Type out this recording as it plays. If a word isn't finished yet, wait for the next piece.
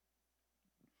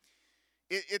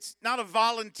It's not a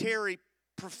voluntary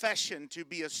profession to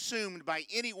be assumed by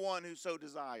anyone who so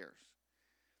desires.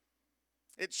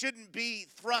 It shouldn't be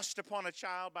thrust upon a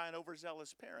child by an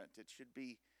overzealous parent. It should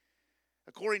be,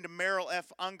 according to Merrill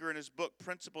F. Unger in his book,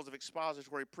 Principles of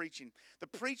Expository Preaching, the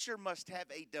preacher must have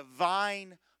a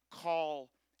divine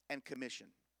call and commission.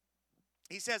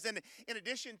 He says, in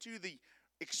addition to the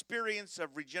experience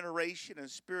of regeneration and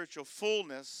spiritual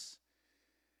fullness,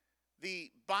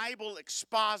 the Bible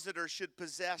expositor should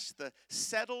possess the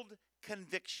settled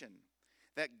conviction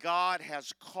that God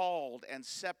has called and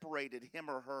separated him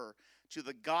or her to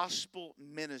the gospel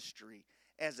ministry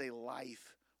as a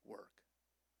life work.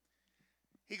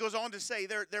 He goes on to say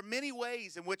there are many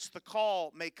ways in which the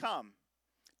call may come,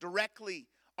 directly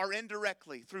or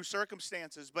indirectly through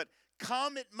circumstances, but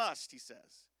come it must, he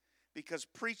says, because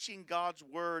preaching God's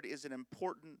word is an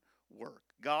important work.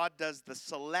 God does the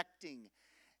selecting,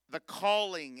 the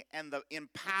calling, and the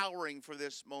empowering for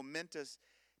this momentous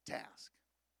task.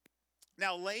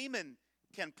 Now, laymen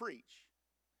can preach.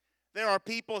 There are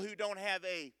people who don't have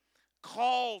a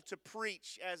call to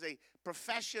preach as a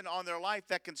profession on their life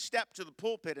that can step to the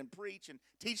pulpit and preach and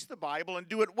teach the Bible and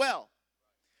do it well.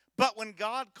 But when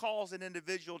God calls an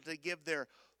individual to give their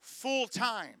full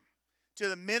time to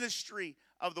the ministry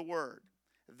of the word,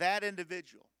 that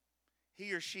individual,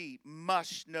 he or she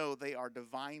must know they are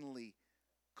divinely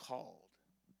called.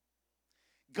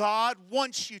 God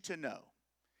wants you to know.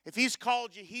 If he's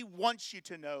called you, he wants you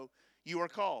to know you are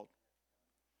called.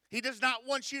 He does not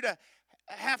want you to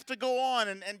have to go on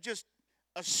and just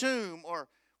assume or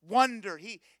wonder.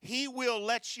 He will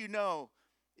let you know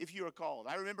if you are called.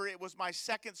 I remember it was my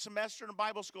second semester in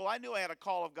Bible school. I knew I had a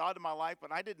call of God in my life,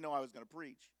 but I didn't know I was going to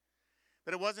preach.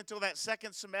 But it wasn't until that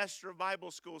second semester of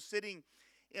Bible school, sitting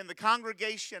in the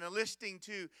congregation and listening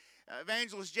to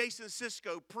evangelist Jason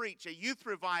Sisko preach a youth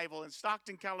revival in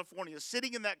Stockton, California,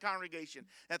 sitting in that congregation,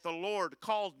 that the Lord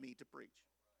called me to preach.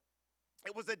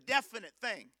 It was a definite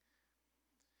thing.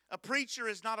 A preacher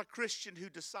is not a Christian who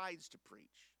decides to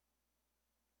preach.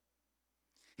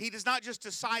 He does not just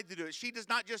decide to do it. She does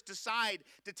not just decide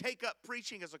to take up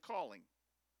preaching as a calling.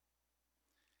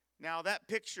 Now, that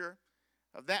picture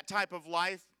of that type of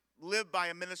life lived by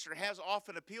a minister has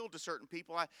often appealed to certain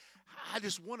people. I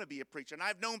just want to be a preacher. And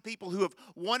I've known people who have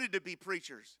wanted to be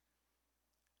preachers,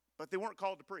 but they weren't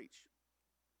called to preach.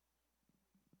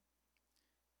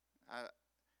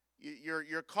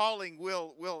 Your calling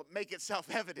will make itself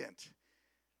evident.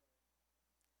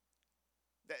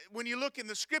 When you look in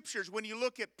the scriptures, when you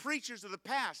look at preachers of the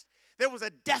past, there was a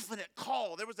definite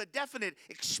call. There was a definite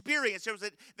experience.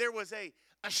 There was a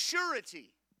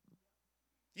surety.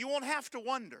 You won't have to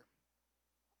wonder.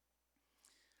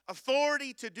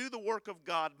 Authority to do the work of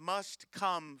God must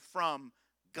come from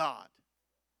God.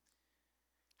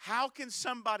 How can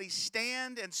somebody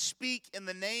stand and speak in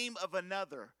the name of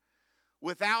another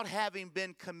without having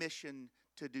been commissioned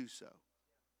to do so?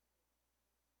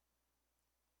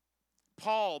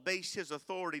 Paul based his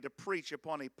authority to preach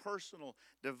upon a personal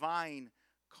divine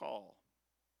call.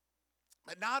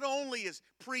 But not only is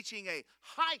preaching a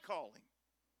high calling,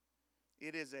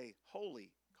 it is a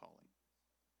holy calling.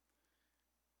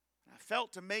 I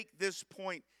felt to make this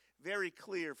point very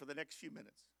clear for the next few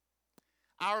minutes.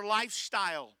 Our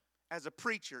lifestyle as a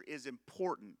preacher is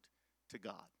important to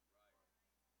God.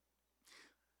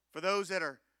 For those that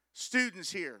are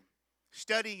students here,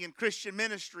 studying in Christian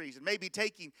ministries and maybe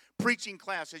taking preaching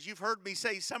classes, you've heard me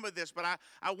say some of this, but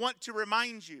I want to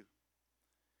remind you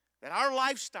that our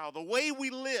lifestyle, the way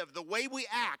we live, the way we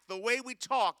act, the way we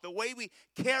talk, the way we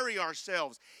carry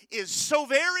ourselves is so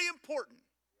very important.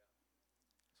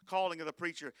 The calling of the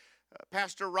preacher.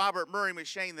 Pastor Robert Murray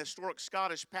McShane, the historic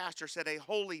Scottish pastor, said a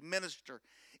holy minister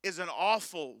is an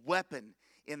awful weapon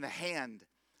in the hand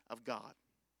of God.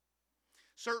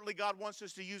 Certainly God wants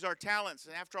us to use our talents,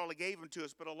 and after all, He gave them to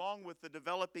us. But along with the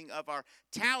developing of our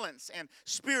talents and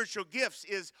spiritual gifts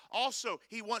is also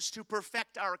He wants to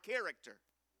perfect our character.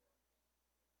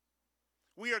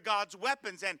 We are God's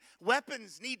weapons, and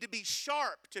weapons need to be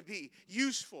sharp to be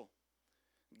useful.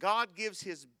 God gives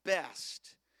His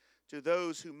best to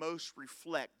those who most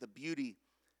reflect the beauty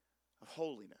of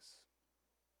holiness.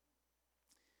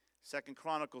 2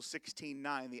 Chronicles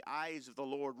 16:9, the eyes of the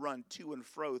Lord run to and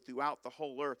fro throughout the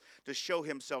whole earth to show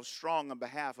Himself strong on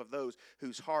behalf of those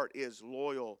whose heart is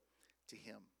loyal to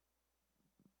Him.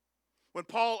 When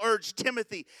Paul urged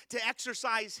Timothy to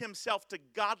exercise himself to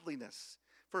godliness,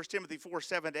 1 Timothy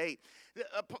 4:7-8,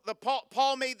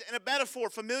 Paul made a metaphor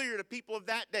familiar to people of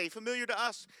that day, familiar to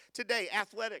us today,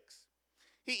 athletics.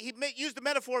 He used the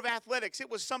metaphor of athletics. It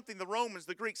was something the Romans,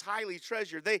 the Greeks, highly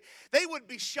treasured. They would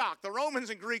be shocked. The Romans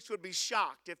and Greeks would be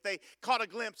shocked if they caught a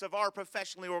glimpse of our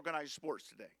professionally organized sports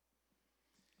today.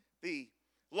 The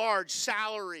large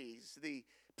salaries, the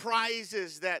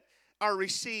prizes that are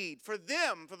received. For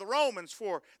them, for the Romans,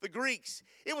 for the Greeks,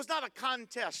 it was not a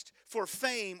contest for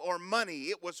fame or money.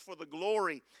 It was for the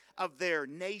glory of their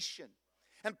nation.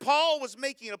 And Paul was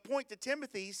making a point to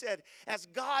Timothy. He said, as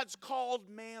God's called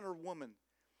man or woman,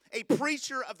 a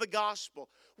preacher of the gospel,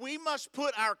 we must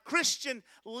put our Christian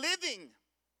living,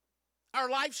 our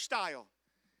lifestyle,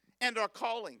 and our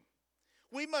calling.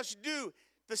 We must do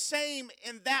the same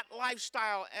in that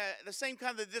lifestyle, the same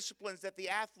kind of disciplines that the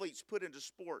athletes put into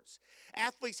sports.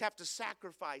 Athletes have to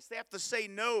sacrifice. They have to say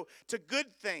no to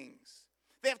good things.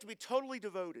 They have to be totally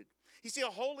devoted. You see, a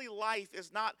holy life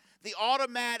is not the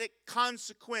automatic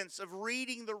consequence of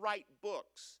reading the right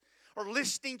books or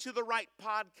listening to the right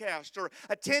podcast or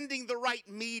attending the right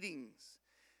meetings.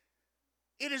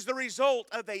 It is the result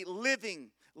of a living,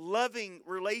 loving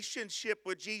relationship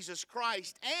with Jesus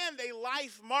Christ and a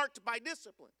life marked by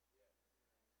discipline.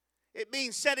 It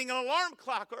means setting an alarm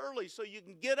clock early so you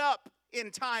can get up in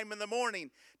time in the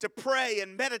morning to pray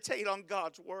and meditate on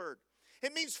God's Word.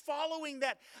 It means following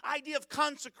that idea of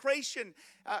consecration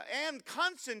and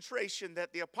concentration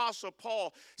that the Apostle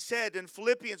Paul said in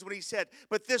Philippians when he said,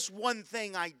 but this one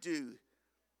thing I do.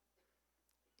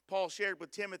 Paul shared with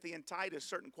Timothy and Titus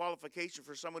certain qualifications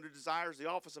for someone who desires the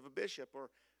office of a bishop, or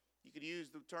you could use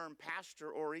the term pastor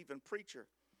or even preacher.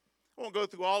 I won't go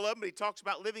through all of them, but he talks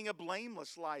about living a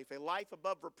blameless life, a life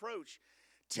above reproach,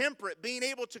 temperate, being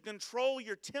able to control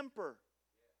your temper.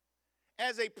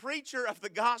 As a preacher of the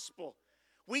gospel,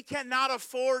 we cannot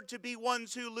afford to be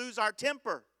ones who lose our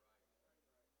temper.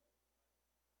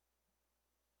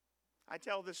 I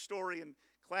tell this story in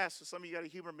class, so some of you got to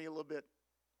humor me a little bit.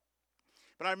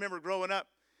 But I remember growing up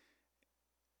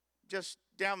just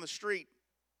down the street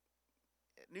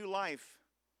at New Life,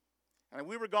 and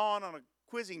we were gone on a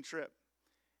quizzing trip.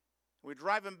 We were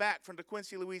driving back from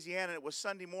DeQuincy, Louisiana, and it was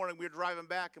Sunday morning. We were driving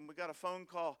back, and we got a phone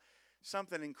call.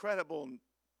 Something incredible and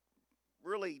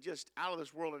really just out of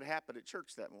this world had happened at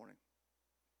church that morning.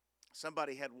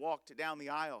 Somebody had walked down the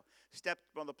aisle, stepped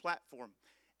on the platform,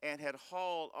 and had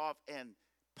hauled off and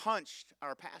punched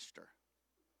our pastor.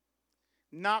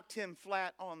 Knocked him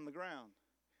flat on the ground.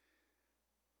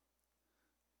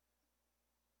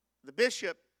 The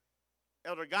bishop,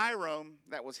 Elder Gyrome,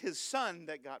 that was his son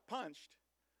that got punched.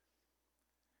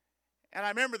 And I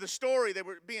remember the story they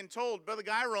were being told. Brother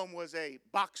Gyrome was a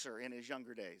boxer in his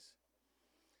younger days.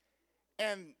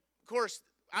 And, of course,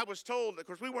 I was told, of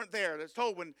course, we weren't there. I was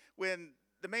told when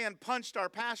the man punched our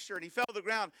pastor and he fell to the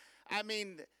ground, I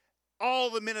mean, all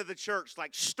the men of the church,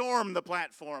 like, stormed the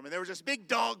platform. And there was this big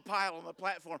dog pile on the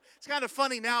platform. It's kind of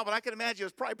funny now, but I can imagine it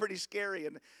was probably pretty scary.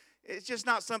 And it's just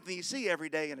not something you see every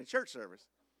day in a church service.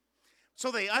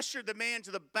 So they ushered the man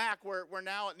to the back where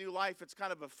now at New Life, it's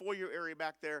kind of a foyer area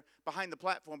back there behind the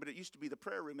platform, but it used to be the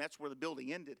prayer room. That's where the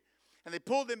building ended. And they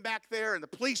pulled him back there, and the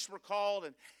police were called.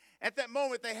 And at that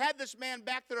moment, they had this man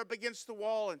back there up against the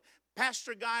wall, and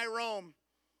Pastor Gyrome,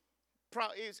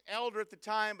 he was elder at the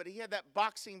time, but he had that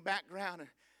boxing background.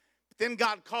 But then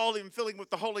God called him, filling him with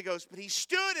the Holy Ghost. But he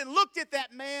stood and looked at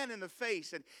that man in the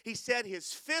face, and he said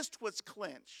his fist was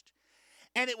clenched.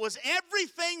 And it was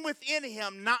everything within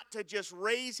him not to just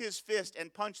raise his fist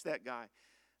and punch that guy,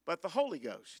 but the Holy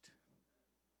Ghost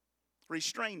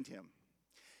restrained him.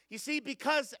 You see,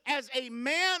 because as a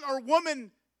man or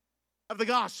woman of the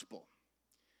gospel,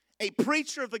 a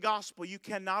preacher of the gospel, you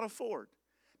cannot afford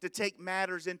to take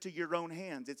matters into your own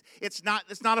hands. It's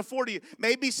not afforded you.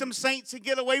 Maybe some saints can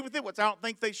get away with it, which I don't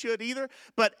think they should either.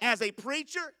 But as a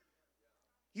preacher,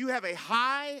 you have a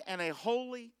high and a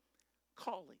holy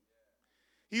calling.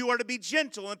 You are to be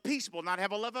gentle and peaceable, not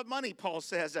have a love of money, Paul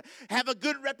says. Have a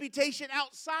good reputation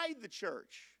outside the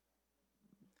church.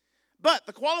 But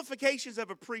the qualifications of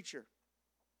a preacher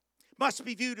must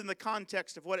be viewed in the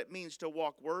context of what it means to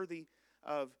walk worthy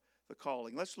of the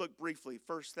calling. Let's look briefly,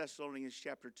 1 Thessalonians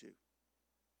chapter 2.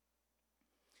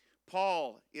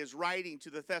 Paul is writing to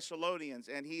the Thessalonians,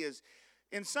 and he is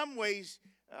in some ways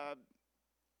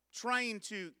trying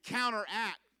to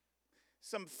counteract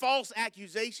some false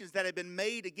accusations that had been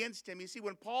made against him. You see,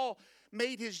 when Paul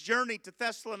made his journey to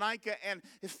Thessalonica and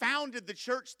founded the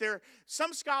church there,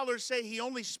 some scholars say he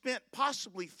only spent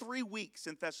possibly 3 weeks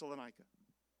in Thessalonica.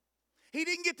 He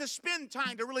didn't get to spend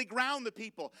time to really ground the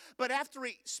people. But after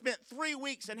he spent 3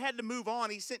 weeks and had to move on,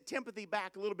 he sent Timothy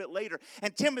back a little bit later.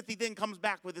 And Timothy then comes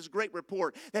back with this great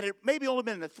report that it maybe only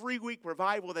been a 3-week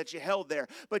revival that you held there.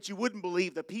 But you wouldn't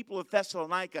believe the people of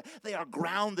Thessalonica, they are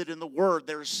grounded in the Word.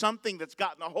 There's something that's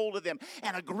gotten a hold of them.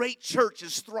 And a great church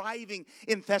is thriving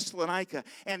in Thessalonica.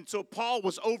 And so Paul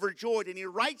was overjoyed. And he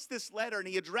writes this letter and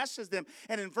he addresses them.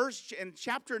 And in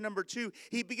chapter number 2,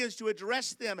 he begins to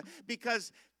address them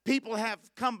because people have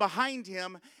come behind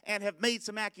him and have made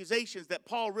some accusations that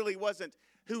Paul really wasn't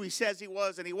who he says he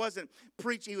was, and he wasn't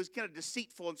preaching. He was kind of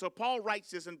deceitful. And so Paul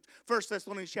writes this in 1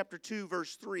 Thessalonians chapter 2,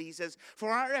 verse 3. He says, "For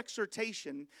our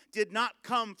exhortation did not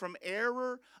come from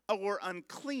error or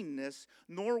uncleanness,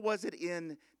 nor was it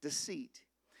in deceit."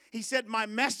 He said, my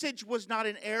message was not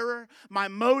in error. My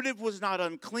motive was not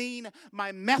unclean.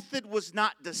 My method was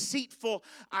not deceitful.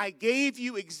 I gave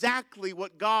you exactly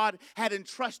what God had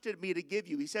entrusted me to give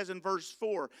you. He says in verse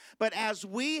 4, "But as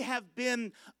we have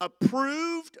been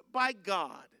approved by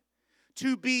God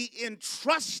to be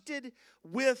entrusted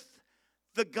with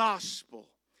the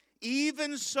gospel,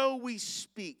 even so we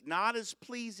speak, not as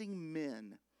pleasing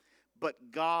men,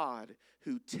 but God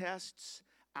who tests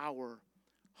our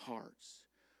hearts."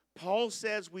 Paul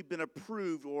says we've been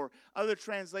approved, or other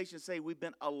translations say we've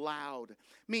been allowed. I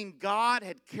mean, God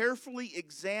had carefully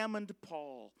examined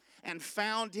Paul and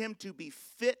found him to be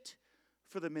fit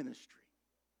for the ministry.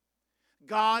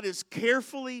 God is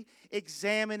carefully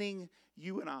examining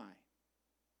you and I.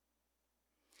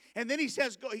 And then he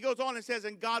goes on and says,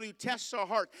 "And God who tests our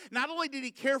heart." Not only did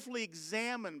he carefully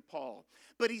examine Paul,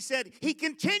 but he said, he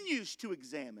continues to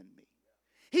examine me.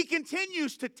 He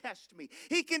continues to test me.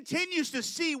 He continues to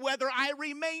see whether I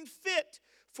remain fit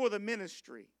for the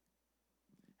ministry.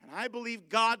 And I believe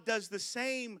God does the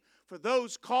same for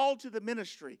those called to the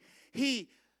ministry. He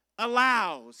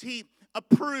allows, he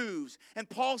approves. And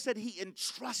Paul said he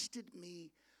entrusted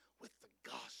me with the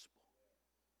gospel.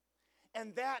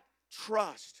 And that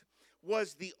trust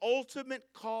was the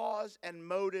ultimate cause and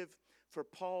motive for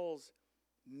Paul's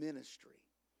ministry.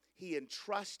 He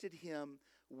entrusted him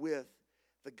with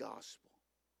the gospel.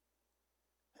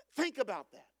 Think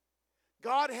about that.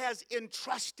 God has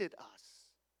entrusted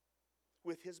us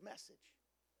with his message.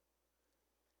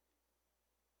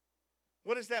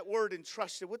 What is that word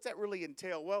entrusted? What's that really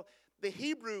entail? Well, the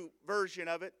Hebrew version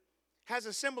of it has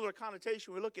a similar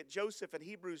connotation. We look at Joseph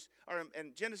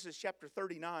in Genesis chapter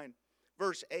 39,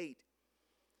 verse 8.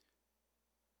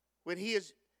 When he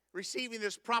is receiving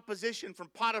this proposition from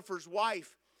Potiphar's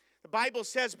wife, the Bible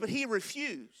says, but he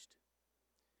refused.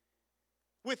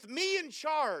 "With me in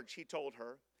charge," he told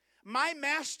her, "my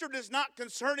master does not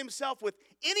concern himself with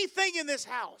anything in this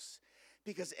house,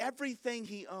 because everything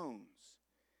he owns,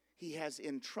 he has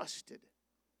entrusted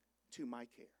to my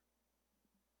care."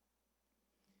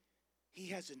 He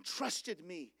has entrusted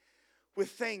me with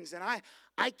things, and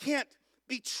I can't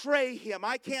betray him.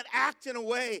 I can't act in a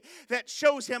way that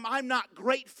shows him I'm not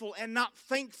grateful and not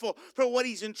thankful for what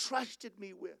he's entrusted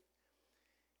me with.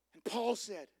 And Paul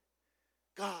said,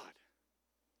 God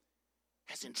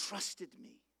has entrusted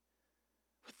me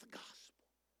with the gospel.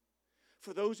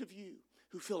 For those of you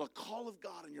who feel a call of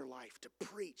God in your life to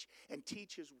preach and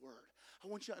teach his word, I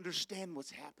want you to understand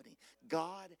what's happening.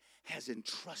 God has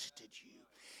entrusted you.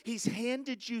 He's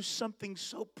handed you something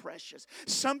so precious,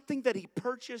 something that he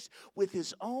purchased with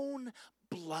his own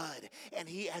blood, and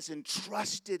he has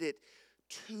entrusted it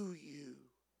to you.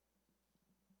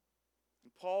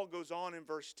 And Paul goes on in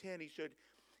verse 10, he said,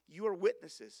 "You are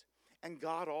witnesses, and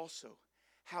God also,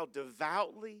 how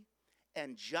devoutly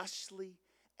and justly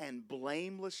and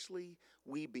blamelessly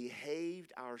we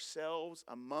behaved ourselves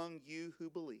among you who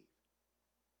believe."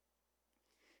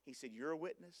 He said, you're a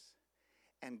witness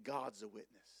and God's a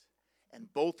witness.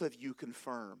 And both of you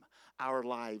confirm our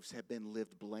lives have been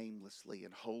lived blamelessly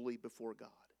and holy before God.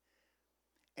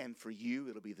 And for you,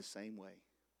 it'll be the same way.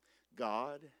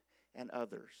 God and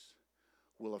others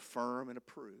will affirm and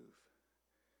approve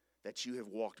that you have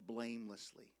walked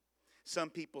blamelessly. Some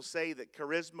people say that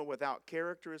charisma without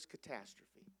character is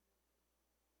catastrophe.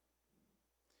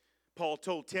 Paul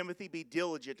told Timothy, be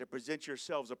diligent to present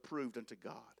yourselves approved unto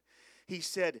God. He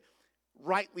said,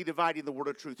 rightly dividing the word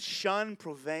of truth, shun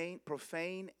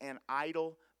profane and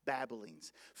idle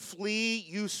babblings. Flee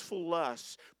useful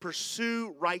lusts.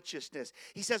 Pursue righteousness.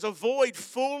 He says, avoid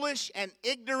foolish and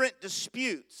ignorant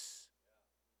disputes.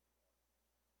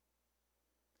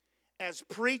 As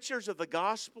preachers of the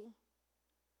gospel,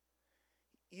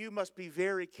 you must be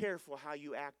very careful how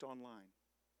you act online.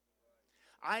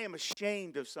 I am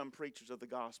ashamed of some preachers of the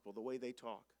gospel, the way they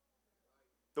talk,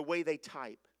 the way they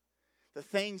type. the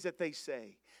things that they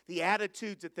say, the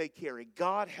attitudes that they carry.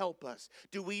 God help us.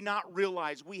 Do we not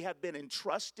realize we have been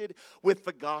entrusted with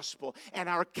the gospel, and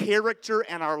our character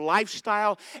and our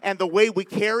lifestyle and the way we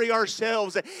carry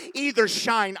ourselves either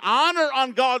shine honor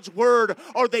on God's word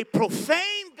or they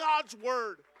profane God's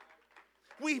word?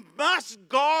 We must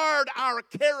guard our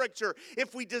character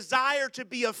if we desire to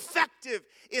be effective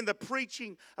in the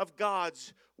preaching of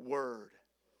God's word.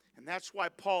 And that's why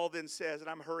Paul then says, and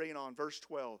I'm hurrying on, verse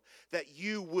 12, that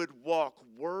you would walk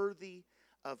worthy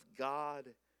of God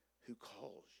who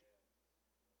calls you.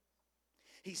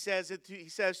 He says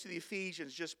to the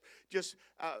Ephesians, just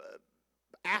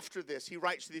after this, he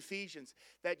writes to the Ephesians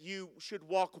that you should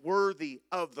walk worthy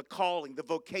of the calling, the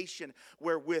vocation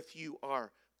wherewith you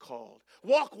are called.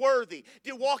 Walk worthy.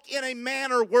 Do walk in a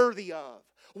manner worthy of.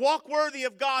 Walk worthy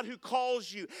of God who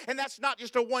calls you. And that's not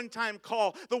just a one-time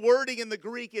call. The wording in the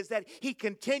Greek is that he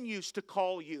continues to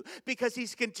call you because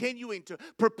he's continuing to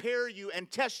prepare you and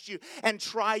test you and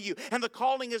try you. And the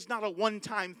calling is not a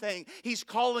one-time thing. He's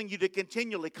calling you to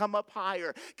continually come up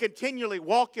higher, continually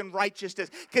walk in righteousness,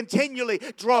 continually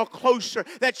draw closer,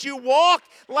 that you walk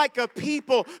like a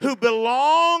people who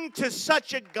belong to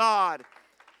such a God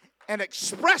and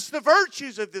express the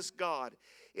virtues of this God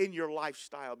in your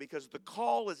lifestyle, because the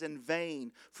call is in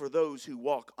vain for those who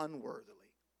walk unworthily.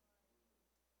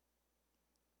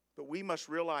 But we must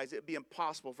realize it would be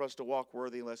impossible for us to walk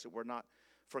worthy unless it were not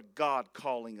for God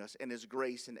calling us and His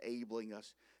grace enabling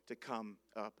us to come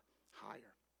up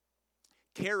higher.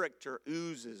 Character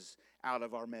oozes out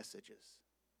of our messages.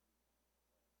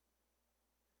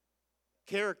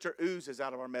 Character oozes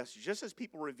out of our message. Just as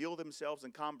people reveal themselves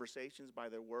in conversations by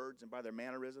their words and by their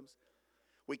mannerisms,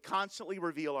 we constantly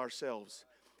reveal ourselves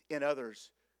in others,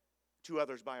 to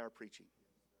others by our preaching.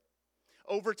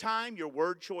 Over time, your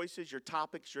word choices, your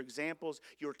topics, your examples,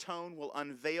 your tone will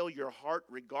unveil your heart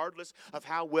regardless of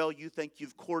how well you think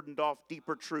you've cordoned off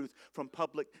deeper truth from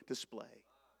public display.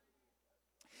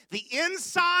 The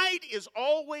inside is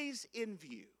always in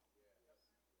view.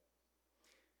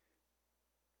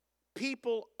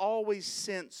 People always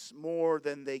sense more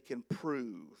than they can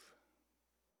prove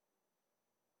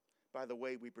by the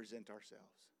way we present ourselves.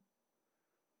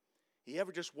 You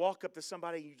ever just walk up to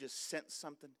somebody and you just sense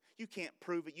something? You can't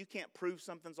prove it. You can't prove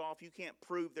something's off. You can't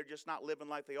prove they're just not living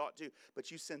like they ought to,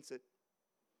 but you sense it.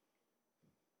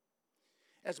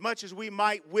 As much as we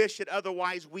might wish it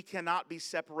otherwise, we cannot be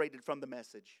separated from the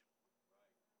message.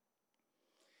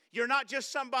 You're not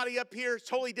just somebody up here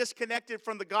totally disconnected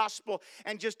from the gospel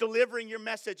and just delivering your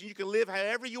message. And you can live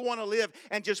however you want to live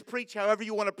and just preach however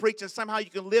you want to preach, and somehow you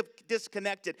can live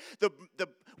disconnected.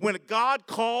 When God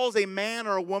calls a man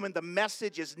or a woman, the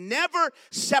message is never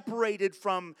separated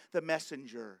from the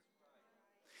messenger.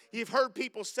 You've heard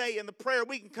people say in the prayer,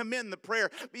 we can commend the prayer,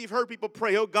 but you've heard people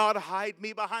pray, oh God, hide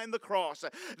me behind the cross.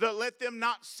 Let them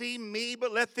not see me,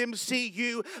 but let them see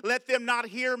you. Let them not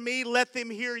hear me, let them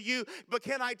hear you. But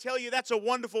can I tell you, that's a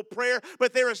wonderful prayer,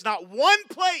 but there is not one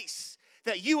place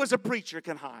that you as a preacher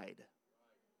can hide.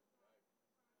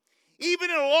 Even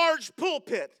in a large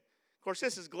pulpit. Of course,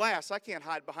 this is glass. I can't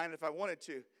hide behind it if I wanted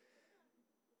to.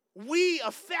 We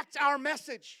affect our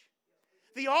message.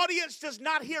 The audience does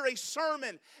not hear a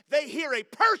sermon. They hear a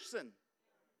person.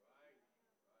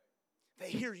 They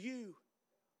hear you.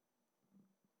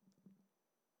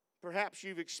 Perhaps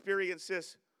you've experienced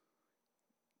this.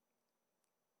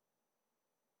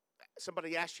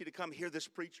 Somebody asked you to come hear this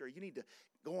preacher. You need to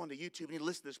go onto YouTube. You need to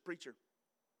listen to this preacher.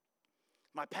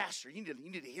 My pastor, you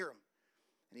need to hear him.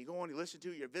 And you go on, you listen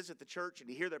to it, you visit the church, and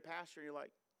you hear their pastor, and you're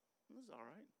like, this is all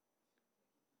right.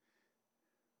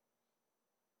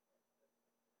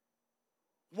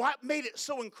 What made it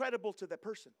so incredible to that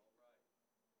person?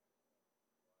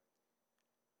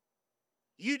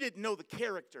 You didn't know the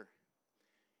character.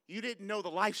 You didn't know the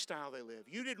lifestyle they live.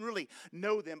 You didn't really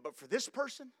know them. But for this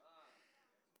person,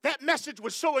 that message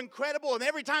was so incredible, and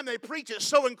every time they preach, it's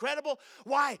so incredible.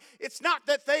 Why? It's not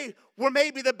that they were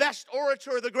maybe the best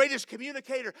orator or the greatest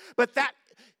communicator, but that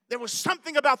there was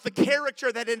something about the character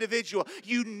of that individual.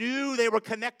 You knew they were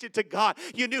connected to God.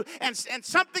 You knew, and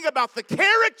something about the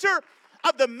character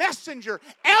of the messenger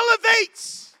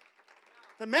elevates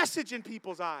the message in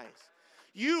people's eyes.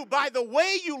 You, by the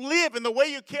way you live and the way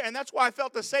you care, and that's why I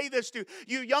felt to say this to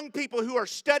you young people who are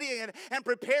studying and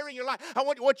preparing your life. I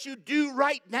want what you do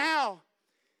right now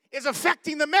is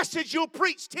affecting the message you'll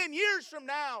preach 10 years from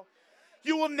now.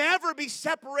 You will never be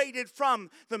separated from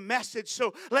the message.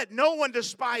 So let no one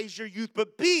despise your youth,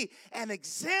 but be an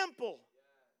example.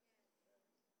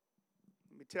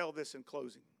 Let me tell this in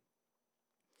closing.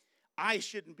 I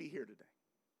shouldn't be here today.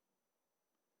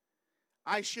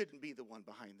 I shouldn't be the one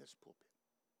behind this pulpit.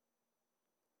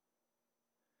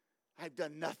 I've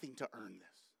done nothing to earn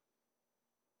this.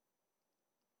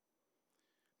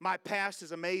 My past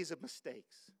is a maze of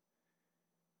mistakes,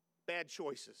 bad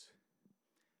choices,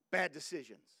 bad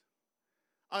decisions,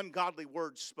 ungodly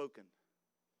words spoken,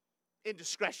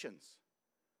 indiscretions,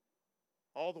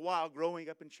 all the while growing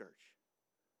up in church.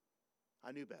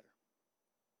 I knew better.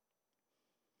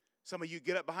 Some of you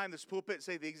get up behind this pulpit and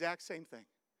say the exact same thing.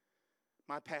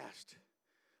 My past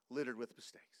littered with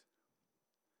mistakes.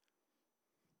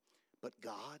 But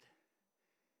God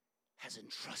has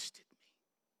entrusted me.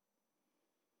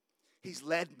 He's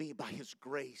led me by His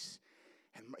grace.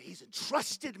 And He's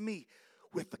entrusted me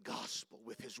with the gospel,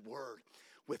 with His word,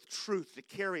 with truth, to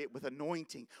carry it with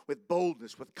anointing, with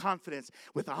boldness, with confidence,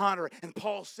 with honor. And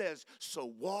Paul says,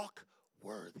 so walk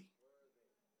worthy.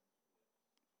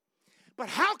 But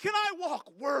how can I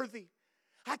walk worthy?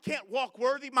 I can't walk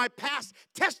worthy. My past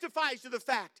testifies to the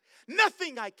fact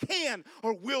nothing I can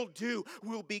or will do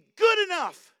will be good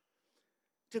enough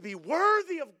to be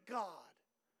worthy of God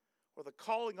or the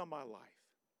calling on my life.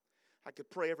 I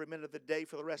could pray every minute of the day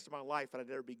for the rest of my life, and I'd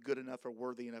never be good enough or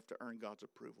worthy enough to earn God's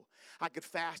approval. I could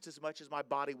fast as much as my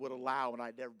body would allow, and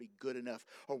I'd never be good enough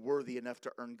or worthy enough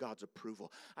to earn God's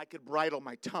approval. I could bridle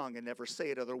my tongue and never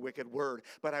say another wicked word,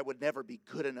 but I would never be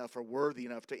good enough or worthy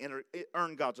enough to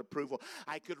earn God's approval.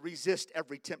 I could resist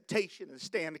every temptation and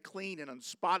stand clean and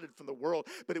unspotted from the world,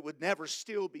 but it would never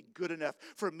still be good enough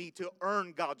for me to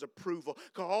earn God's approval.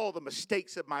 Because all the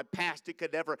mistakes of my past, it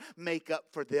could never make up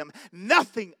for them.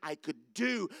 Nothing I could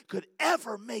do could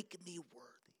ever make me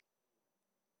worthy.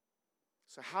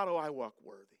 So how do I walk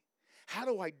worthy? How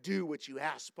do I do what you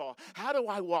asked, Paul? How do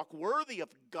I walk worthy of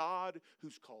God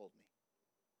who's called me?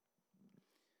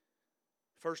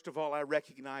 First of all, I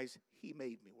recognize He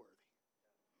made me worthy.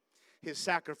 His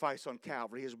sacrifice on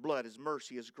Calvary, His blood, His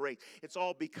mercy, His grace, it's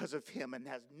all because of Him and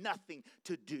has nothing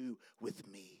to do with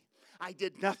me. I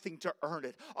did nothing to earn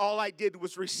it. All I did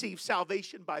was receive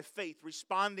salvation by faith,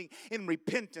 responding in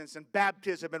repentance and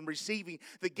baptism and receiving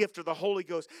the gift of the Holy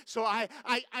Ghost. So I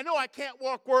know I can't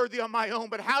walk worthy on my own,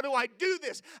 but how do I do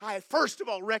this? I first of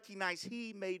all recognize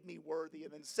He made me worthy.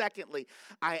 And then secondly,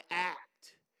 I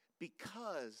act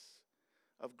because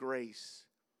of grace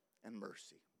and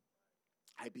mercy.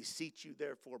 I beseech you,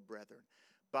 therefore, brethren,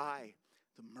 by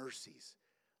the mercies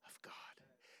of God,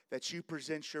 that you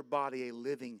present your body a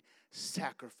living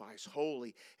sacrifice,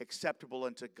 holy, acceptable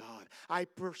unto God. I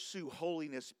pursue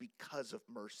holiness because of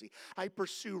mercy. I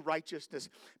pursue righteousness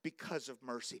because of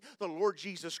mercy. The Lord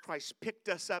Jesus Christ picked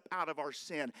us up out of our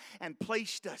sin and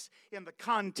placed us in the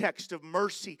context of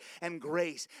mercy and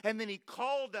grace. And then He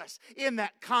called us in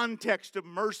that context of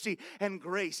mercy and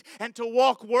grace. And to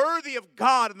walk worthy of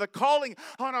God and the calling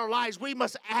on our lives, we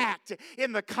must act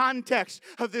in the context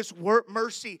of this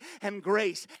mercy and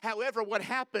grace. However, what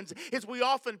happens is we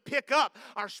often pick up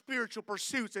our spiritual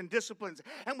pursuits and disciplines,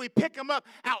 and we pick them up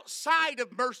outside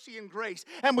of mercy and grace,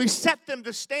 and we set them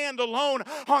to stand alone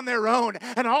on their own.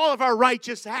 And all of our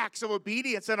righteous acts of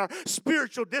obedience and our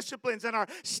spiritual disciplines and our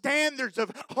standards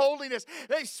of holiness,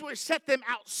 we set them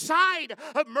outside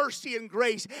of mercy and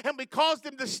grace, and we cause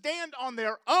them to stand on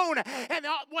their own. And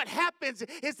what happens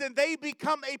is that they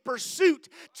become a pursuit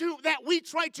that we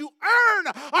try to earn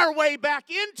our way back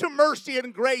into mercy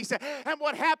and grace. And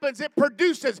what happens, it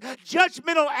produces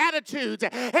judgmental attitudes,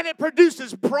 and it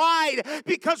produces pride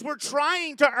because we're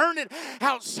trying to earn it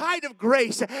outside of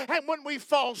grace. And when we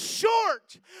fall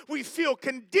short, we feel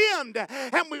condemned,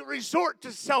 and we resort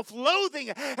to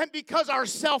self-loathing. And because our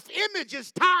self-image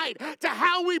is tied to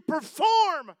how we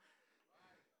perform,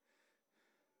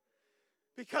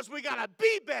 because we got to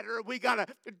be better, we got to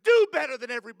do better than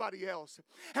everybody else.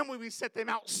 And when we set them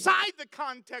outside the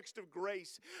context of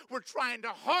grace, we're trying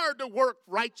hard to work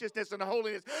righteousness and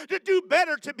holiness, to do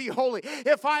better, to be holy.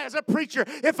 If I, as a preacher,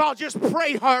 if I'll just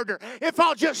pray harder, if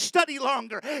I'll just study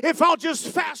longer, if I'll just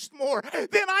fast more,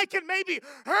 then I can maybe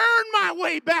earn my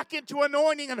way back into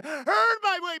anointing and earn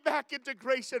my way back into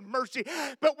grace and mercy.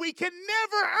 But we can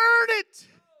never earn it.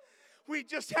 We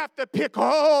just have to pick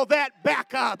all that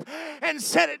back up and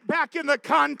set it back in the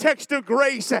context of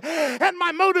grace. And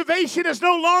my motivation is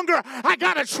no longer, I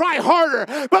got to try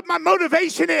harder. But my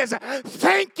motivation is,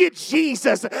 thank you,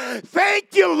 Jesus.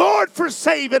 Thank you, Lord, for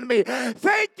saving me.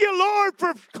 Thank you, Lord,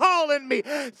 for calling me.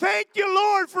 Thank you,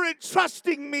 Lord, for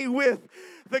entrusting me with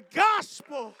the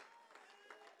gospel.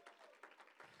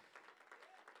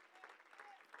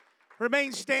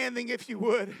 Remain standing if you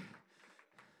would.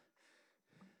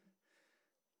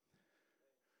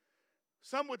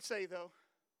 Some would say, though,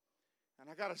 and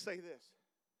I got to say this,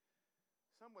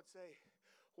 some would say,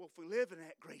 well, if we live in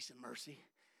that grace and mercy,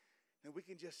 then we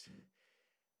can just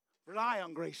rely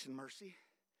on grace and mercy.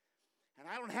 And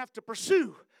I don't have to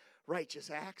pursue righteous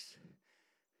acts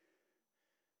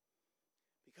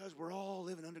because we're all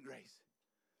living under grace.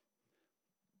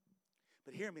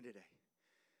 But hear me today.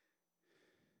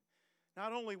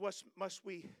 Not only must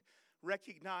we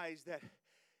recognize that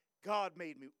God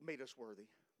made us worthy,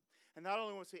 and not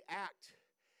only must we act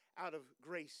out of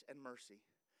grace and mercy,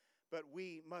 but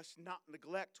we must not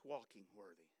neglect walking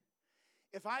worthy.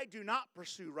 If I do not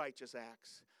pursue righteous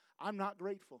acts, I'm not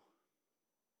grateful.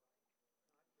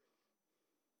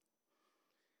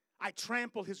 I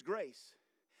trample His grace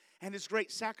and His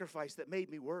great sacrifice that made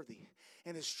me worthy,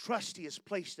 and His trust He has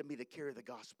placed in me to carry the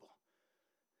gospel.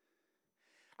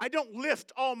 I don't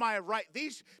lift all my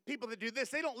these people that do this,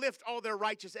 they don't lift all their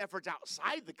righteous efforts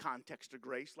outside the context of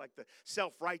grace, like the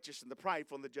self-righteous and the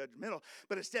prideful and the judgmental,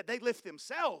 but instead they lift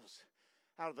themselves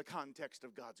out of the context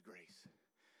of God's grace.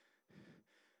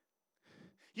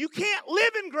 You can't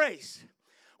live in grace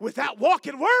without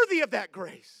walking worthy of that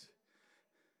grace.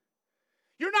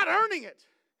 You're not earning it.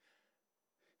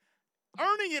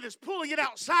 Earning it is pulling it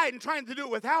outside and trying to do it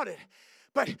without it.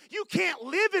 But you can't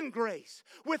live in grace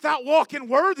without walking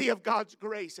worthy of God's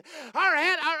grace. Our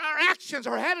actions,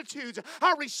 our attitudes,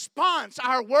 our response,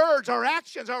 our words, our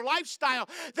actions, our lifestyle,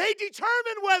 they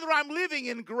determine whether I'm living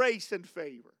in grace and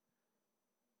favor.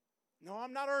 No,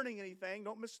 I'm not earning anything.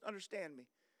 Don't misunderstand me.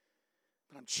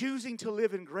 But I'm choosing to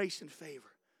live in grace and favor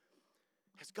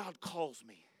as God calls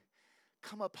me.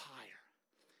 Come up higher.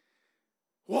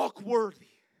 Walk worthy.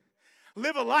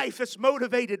 Live a life that's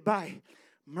motivated by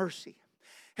mercy.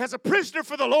 As a prisoner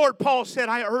for the Lord, Paul said,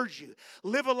 I urge you,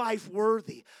 live a life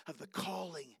worthy of the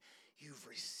calling you've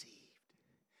received.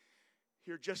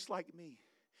 You're just like me.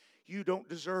 You don't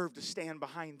deserve to stand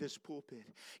behind this pulpit.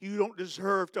 You don't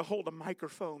deserve to hold a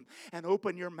microphone and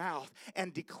open your mouth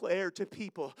and declare to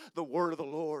people the word of the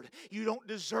Lord. You don't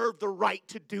deserve the right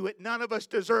to do it. None of us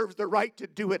deserves the right to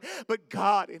do it. But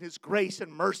God, in His grace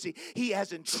and mercy, He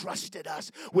has entrusted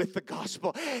us with the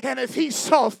gospel. And if He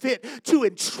saw fit to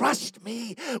entrust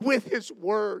me with His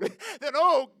word, then,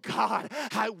 oh God,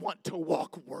 I want to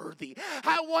walk worthy.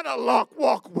 I want to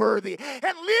walk worthy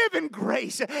and live in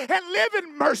grace and live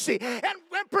in mercy. And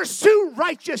pursue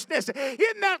righteousness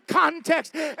in that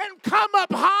context and come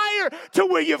up higher to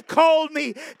where you've called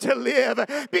me to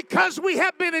live. Because we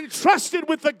have been entrusted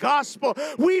with the gospel,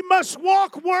 we must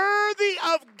walk worthy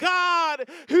of God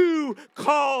who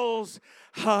calls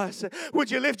us. Would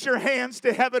you lift your hands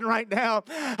to heaven right now?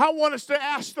 I want us to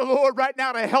ask the Lord right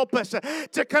now to help us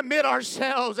to commit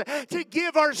ourselves, to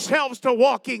give ourselves to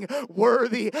walking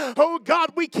worthy. Oh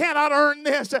God, we cannot earn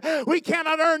this. We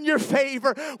cannot earn your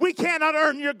favor. We cannot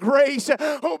earn your grace.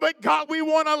 Oh, but God, we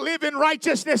want to live in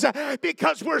righteousness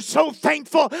because we're so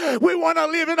thankful. We want to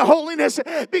live in holiness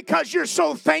because you're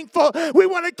so thankful. We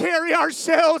want to carry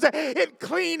ourselves in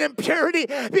clean and purity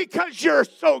because you're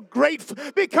so grateful,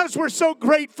 because we're so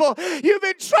grateful. You've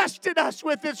entrusted us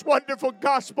with this wonderful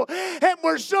gospel, and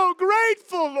we're so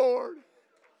grateful, Lord.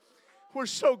 We're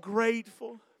so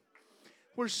grateful.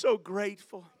 We're so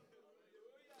grateful.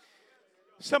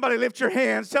 Somebody lift your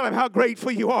hands. Tell Him how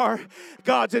grateful you are.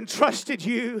 God's entrusted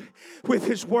you with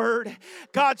His word.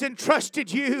 God's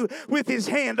entrusted you with His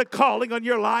hand of calling on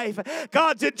your life.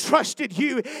 God's entrusted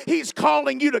you. He's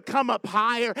calling you to come up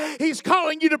higher. He's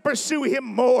calling you to pursue Him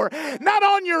more. Not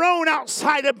on your own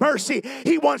outside of mercy.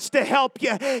 He wants to help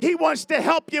you. He wants to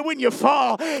help you when you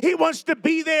fall. He wants to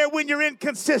be there when you're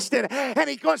inconsistent. And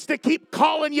He wants to keep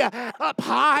calling you up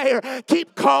higher.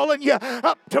 Keep calling you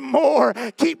up to more.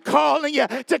 Keep calling you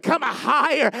to come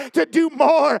higher, to do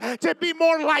more, to be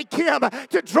more like Him,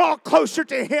 to draw closer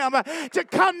to Him, to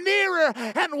come nearer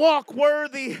and walk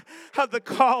worthy of the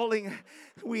calling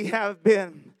we have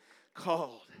been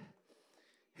called.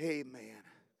 Amen.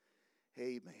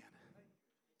 Amen.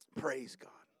 Praise God.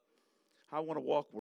 I want to walk